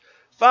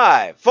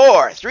5,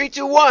 4, 3,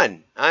 2,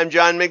 1. I'm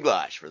John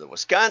Miglosh for the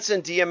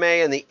Wisconsin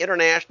DMA and the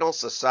International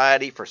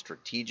Society for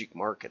Strategic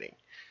Marketing.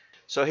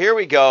 So here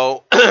we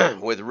go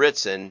with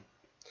Ritson,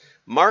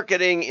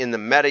 marketing in the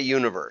meta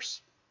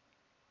universe.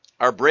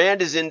 Our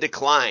brand is in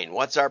decline.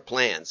 What's our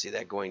plan? See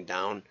that going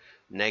down?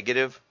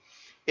 Negative.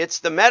 It's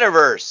the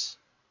Metaverse.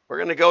 We're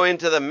going to go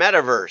into the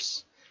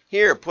Metaverse.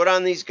 Here, put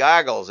on these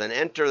goggles and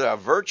enter a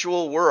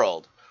virtual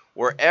world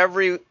where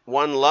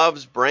everyone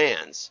loves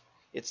brands.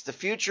 It's the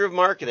future of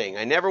marketing.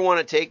 I never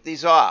want to take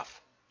these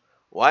off.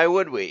 Why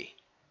would we?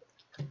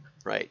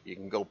 Right, you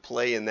can go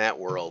play in that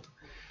world.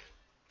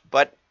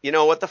 But, you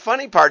know, what the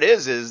funny part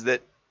is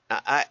that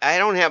I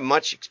don't have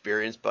much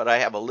experience, but I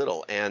have a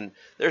little. And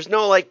there's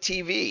no, like,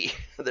 TV.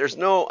 There's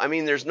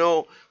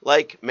no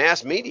like,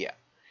 mass media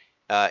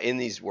in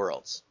these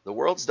worlds. The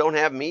worlds don't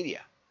have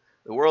media.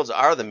 The worlds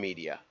are the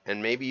media.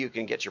 And maybe you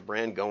can get your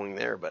brand going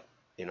there, but,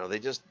 you know, they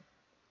just...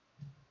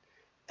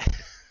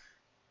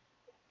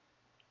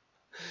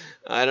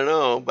 I don't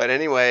know. But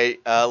anyway,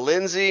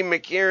 Lindsay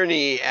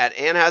McKierney at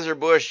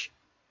Anheuser-Busch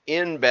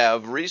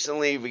InBev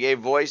recently gave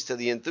voice to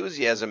the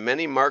enthusiasm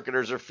many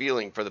marketers are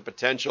feeling for the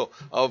potential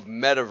of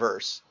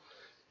Metaverse.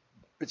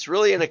 It's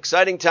really an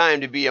exciting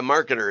time to be a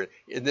marketer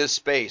in this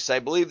space. I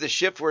believe the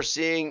shift we're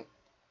seeing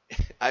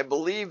to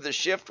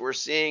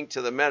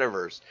the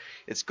Metaverse.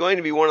 It's going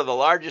to be one of the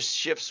largest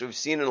shifts we've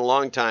seen in a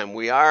long time.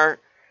 We are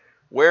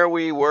where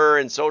we were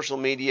in social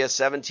media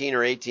 17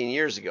 or 18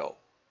 years ago.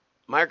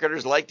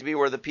 Marketers like to be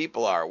where the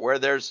people are, where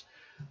there is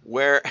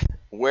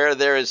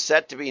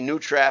set to be new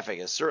traffic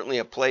is certainly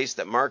a place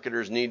that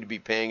marketers need to be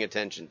paying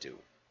attention to.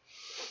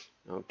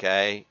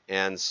 Okay,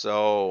 and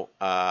so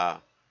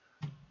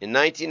in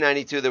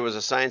 1992 there was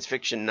a science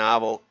fiction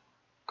novel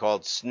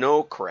called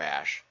Snow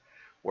Crash,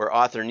 where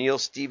author Neil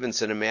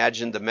Stephenson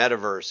imagined the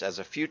metaverse as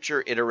a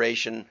future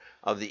iteration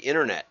of the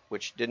internet,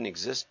 which didn't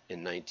exist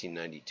in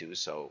 1992,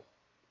 so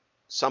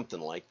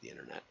something like the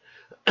internet,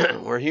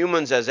 where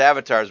humans as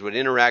avatars would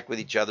interact with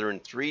each other in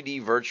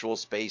 3D virtual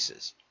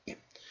spaces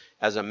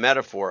as a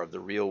metaphor of the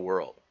real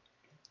world.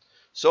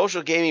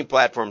 Social gaming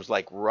platforms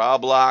like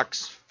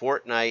Roblox,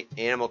 Fortnite,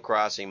 Animal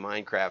Crossing,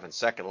 Minecraft, and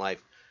Second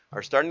Life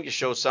are starting to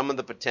show some of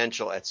the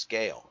potential at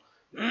scale,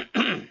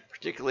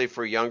 particularly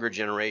for younger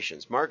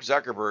generations. Mark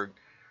Zuckerberg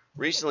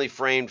recently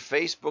framed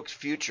Facebook's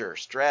future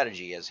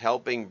strategy as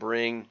helping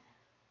bring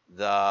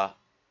the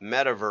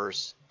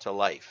metaverse to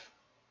life.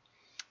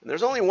 And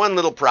there's only one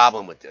little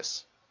problem with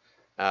this,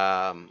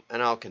 and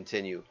I'll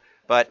continue.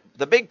 But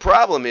the big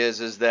problem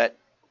is that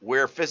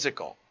we're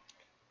physical,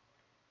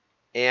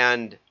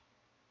 and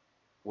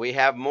we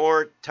have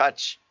more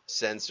touch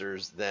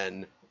sensors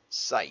than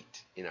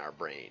sight in our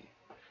brain.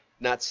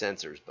 Not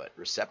sensors, but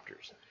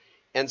receptors.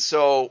 And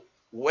so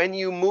when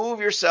you move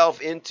yourself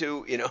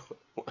into,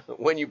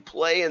 when you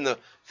play in the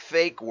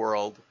fake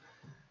world,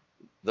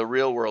 the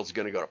real world's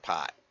going to go to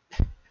pot.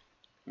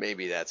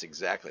 Maybe that's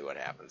exactly what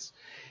happens.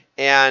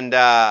 And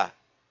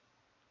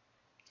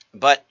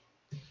but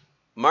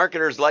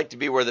marketers like to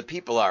be where the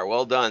people are.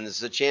 Well done. This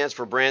is a chance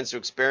for brands to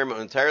experiment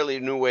with entirely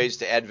new ways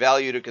to add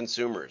value to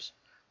consumers.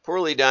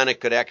 Poorly done,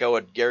 it could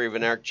echo Gary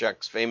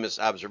Vaynerchuk's famous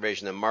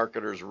observation that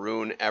marketers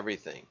ruin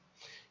everything.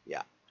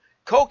 Yeah.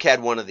 Coke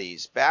had one of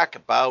these back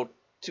about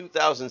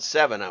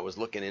 2007. I was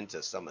looking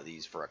into some of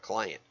these for a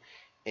client,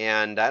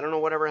 and I don't know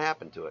whatever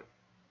happened to it.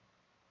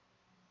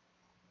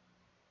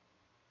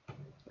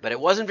 But it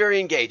wasn't very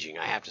engaging,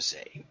 I have to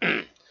say.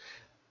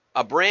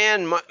 A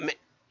brand,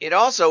 it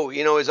also,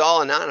 is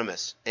all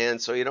anonymous,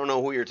 and so you don't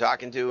know who you're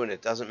talking to, and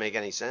it doesn't make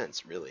any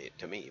sense, really,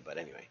 to me. But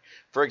anyway,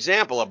 for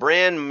example, a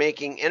brand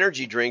making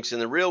energy drinks in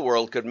the real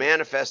world could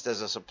manifest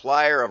as a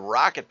supplier of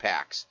rocket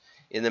packs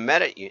in the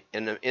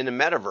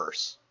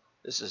metaverse.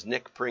 This is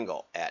Nick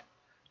Pringle at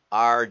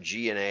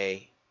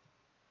RG&A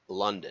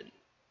London.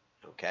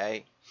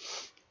 Okay.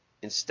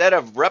 Instead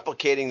of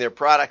replicating their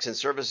products and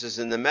services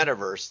in the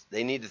metaverse,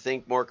 they need to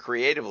think more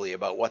creatively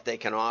about what they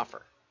can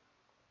offer.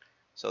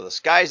 So the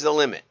sky's the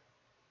limit.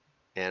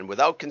 And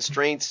without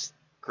constraints,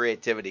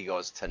 creativity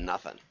goes to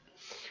nothing.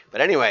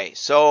 But anyway,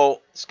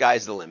 so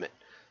sky's the limit.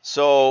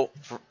 So,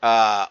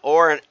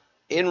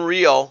 in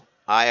real,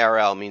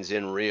 IRL means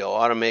in real,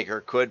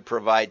 automaker could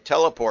provide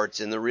teleports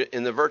in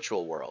the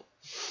virtual world.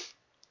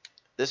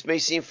 This may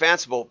seem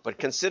fanciful, but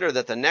consider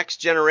that the next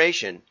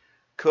generation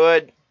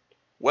could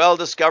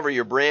discover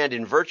your brand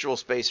in virtual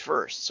space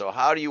first. So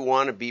how do you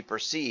want to be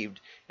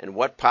perceived, and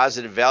what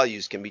positive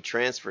values can be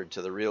transferred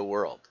to the real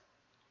world?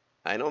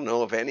 I don't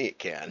know if any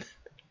can.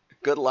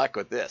 Good luck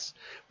with this.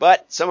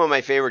 But some of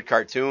my favorite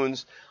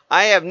cartoons.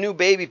 I have new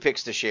baby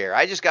pics to share.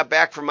 I just got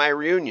back from my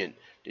reunion.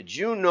 Did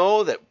you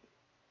know that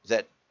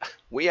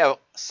we have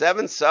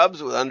 7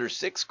 subs with under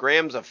 6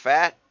 grams of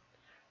fat?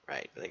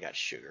 Right, they got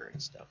sugar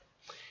and stuff.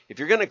 If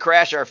you're going to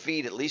crash our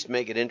feed, at least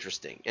make it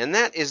interesting. And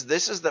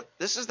this is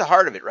the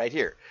heart of it right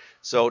here.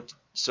 So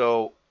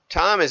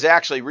Tom is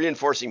actually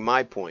reinforcing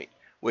my point,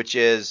 which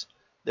is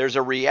there's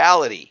a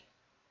reality.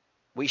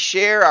 We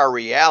share our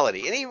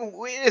reality, and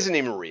it isn't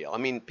even real. I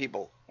mean,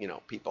 people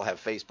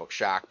have Facebook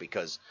shock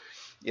because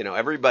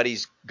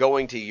everybody's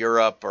going to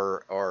Europe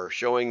or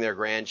showing their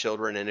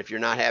grandchildren, and if you're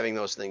not having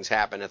those things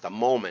happen at the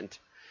moment,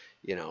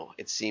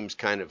 it seems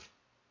kind of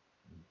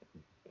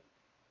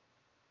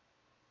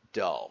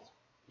dull.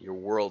 Your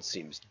world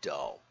seems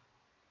dull,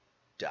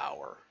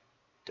 dour,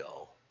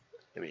 dull.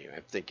 I mean,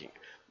 I'm thinking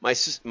my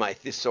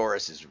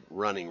thesaurus is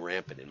running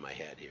rampant in my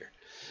head here.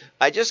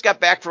 I just got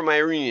back from my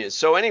reunion.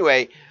 So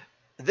anyway,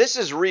 this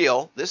is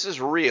real. This is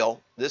real.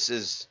 This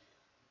is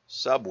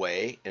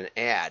Subway, an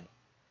ad,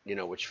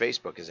 which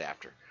Facebook is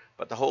after.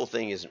 But the whole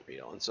thing isn't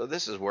real. And so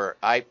this is where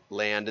I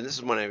land, and this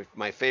is one of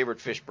my favorite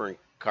Fishburne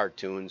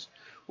cartoons.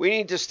 We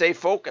need to stay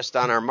focused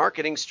on our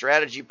marketing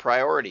strategy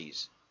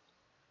priorities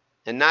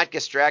and not get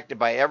distracted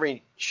by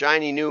every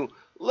shiny new,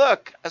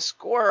 look, a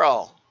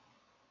squirrel.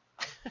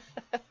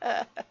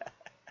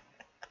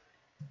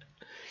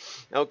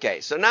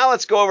 Okay, so now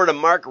let's go over to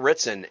Mark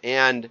Ritson.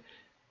 And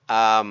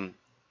I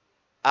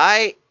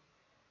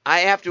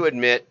have to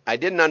admit, I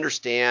didn't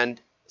understand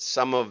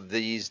some of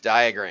these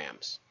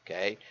diagrams,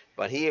 okay?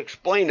 But he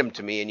explained them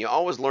to me, and you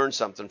always learn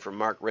something from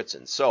Mark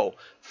Ritson. So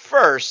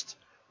first,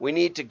 we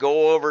need to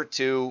go over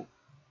to,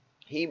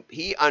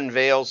 he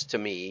unveils to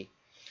me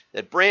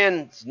that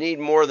brands need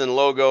more than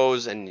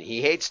logos, and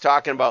he hates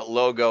talking about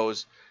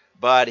logos,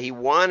 but he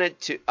wanted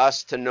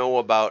us to know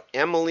about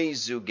Emily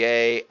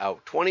Zugay, a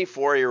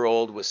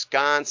 24-year-old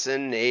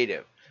Wisconsin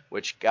native,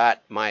 which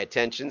got my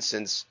attention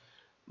since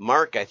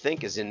Mark, I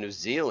think, is in New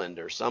Zealand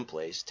or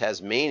someplace,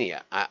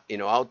 Tasmania,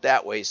 out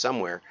that way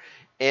somewhere.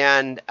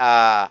 And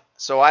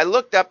so I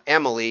looked up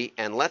Emily,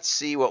 and let's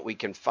see what we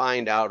can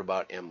find out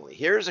about Emily.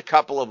 Here's a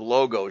couple of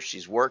logos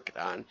she's worked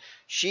on.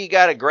 She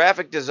got a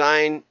graphic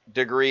design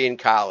degree in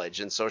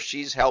college, and so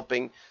she's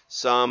helping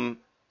some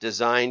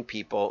design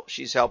people.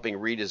 She's helping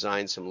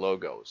redesign some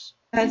logos.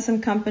 I had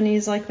some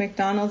companies like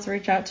McDonald's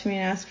reach out to me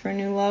and ask for a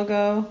new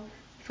logo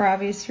for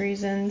obvious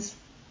reasons.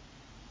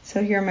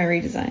 So here are my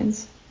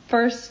redesigns.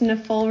 First,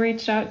 Niful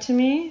reached out to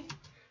me.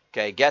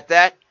 Okay, get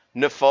that?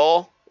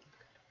 Niful.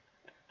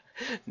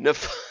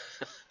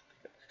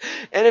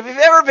 And if you've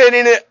ever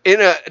been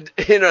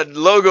in a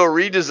logo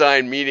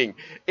redesign meeting,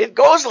 it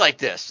goes like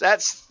this.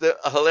 That's the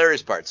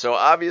hilarious part. So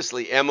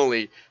obviously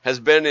Emily has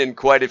been in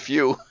quite a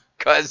few,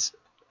 because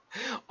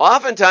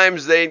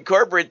oftentimes they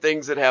incorporate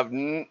things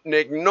that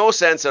make no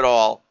sense at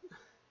all.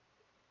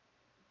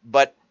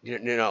 But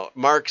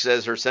Mark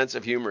says her sense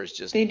of humor is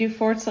just They do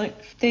sports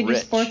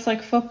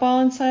like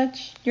football and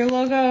such. Your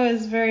logo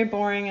is very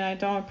boring, and I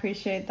don't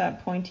appreciate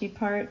that pointy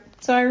part.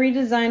 So I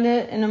redesigned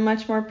it in a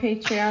much more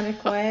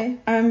patriotic way.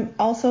 I'm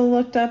also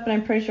looked up, and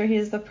I'm pretty sure he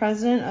is the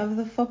president of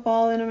the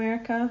football in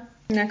America.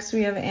 Next,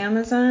 we have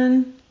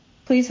Amazon.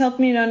 Please help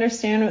me to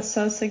understand what's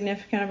so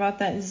significant about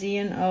that Z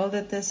and O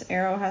that this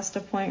arrow has to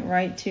point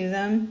right to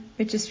them.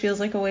 It just feels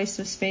like a waste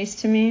of space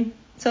to me.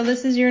 So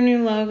this is your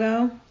new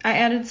logo. I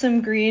added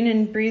some green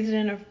and breathed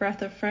in a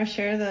breath of fresh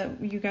air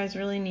that you guys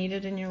really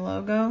needed in your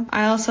logo.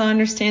 I also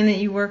understand that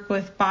you work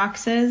with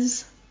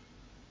boxes.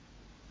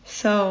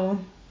 So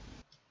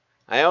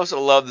I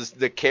also love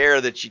the care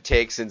that she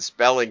takes in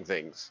spelling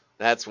things.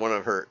 That's one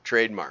of her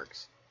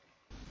trademarks.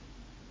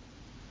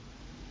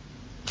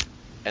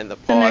 And the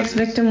pauses. The next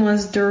victim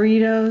was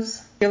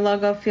Doritos. Your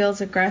logo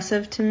feels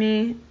aggressive to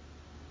me.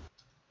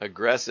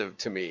 Aggressive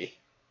to me.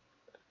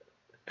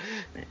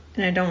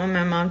 And I don't want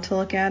my mom to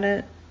look at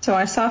it. So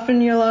I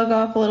softened your logo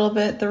up a little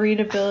bit. The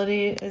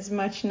readability is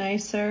much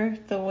nicer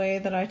the way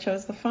that I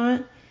chose the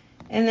font.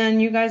 And then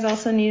you guys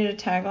also needed a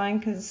tagline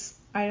because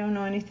I don't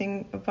know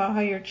anything about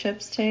how your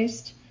chips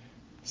taste.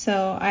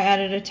 So I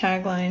added a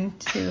tagline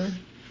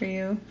for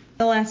you.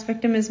 The last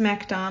victim is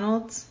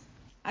McDonald's.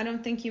 I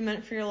don't think you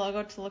meant for your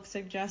logo to look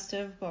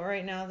suggestive, but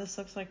right now this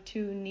looks like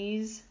two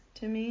knees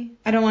to me.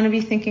 I don't want to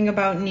be thinking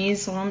about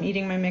knees while I'm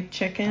eating my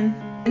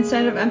McChicken.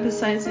 Instead of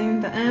emphasizing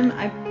the M,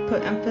 I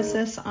put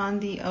emphasis on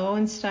the O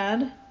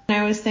instead. And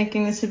I was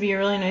thinking this would be a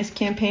really nice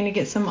campaign to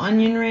get some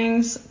onion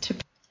rings to.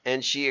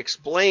 And she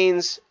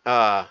explains,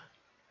 let's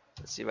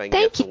see if I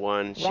can get the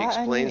one. She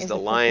explains the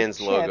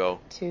Lions logo.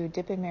 To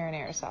dip in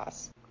marinara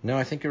sauce. No,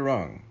 I think you're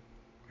wrong.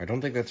 I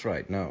don't think that's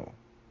right. No.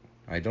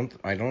 I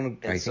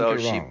think so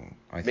you're wrong.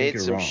 I think made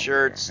you're some wrong.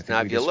 shirts.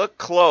 Now, if you look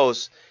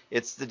close,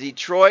 it's the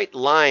Detroit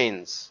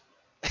Lions.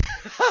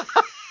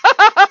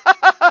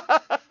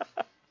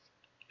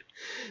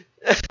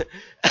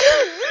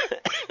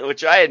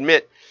 Which I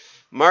admit,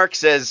 Mark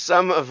says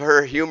some of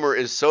her humor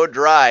is so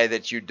dry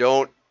that you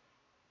don't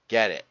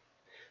get it.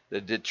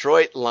 The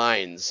Detroit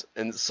Lions.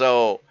 And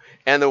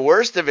the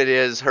worst of it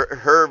is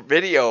her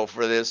video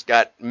for this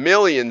got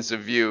millions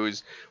of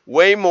views,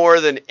 way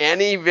more than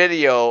any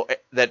video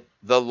that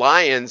the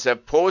Lions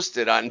have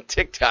posted on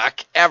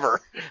TikTok ever.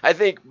 I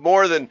think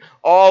more than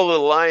all the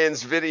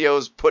Lions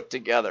videos put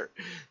together.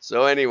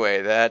 So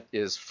anyway, that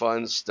is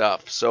fun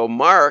stuff. So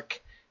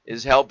Mark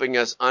is helping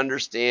us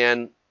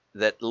understand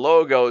that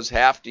logos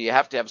you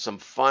have to have some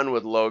fun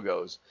with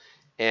logos.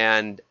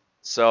 And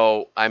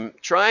so I'm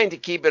trying to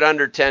keep it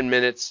under 10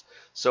 minutes.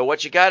 So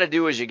what you got to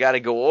do is you got to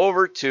go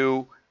over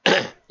to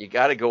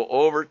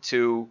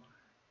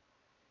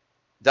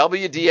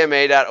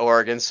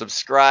WDMA.org and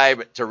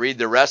subscribe to read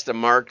the rest of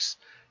Mark's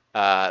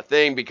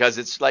thing, because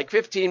it's like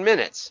 15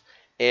 minutes.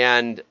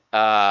 And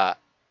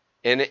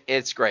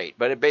it's great.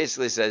 But it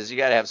basically says you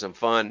got to have some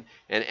fun,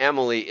 and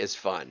Emily is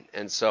fun.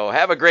 And so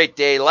have a great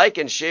day. Like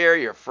and share.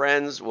 Your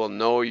friends will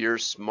know you're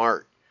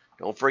smart.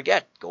 Don't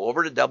forget, go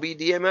over to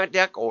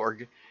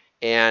WDMA.org,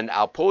 and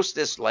I'll post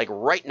this like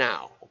right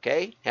now.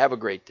 Okay? Have a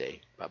great day.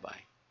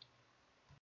 Bye-bye.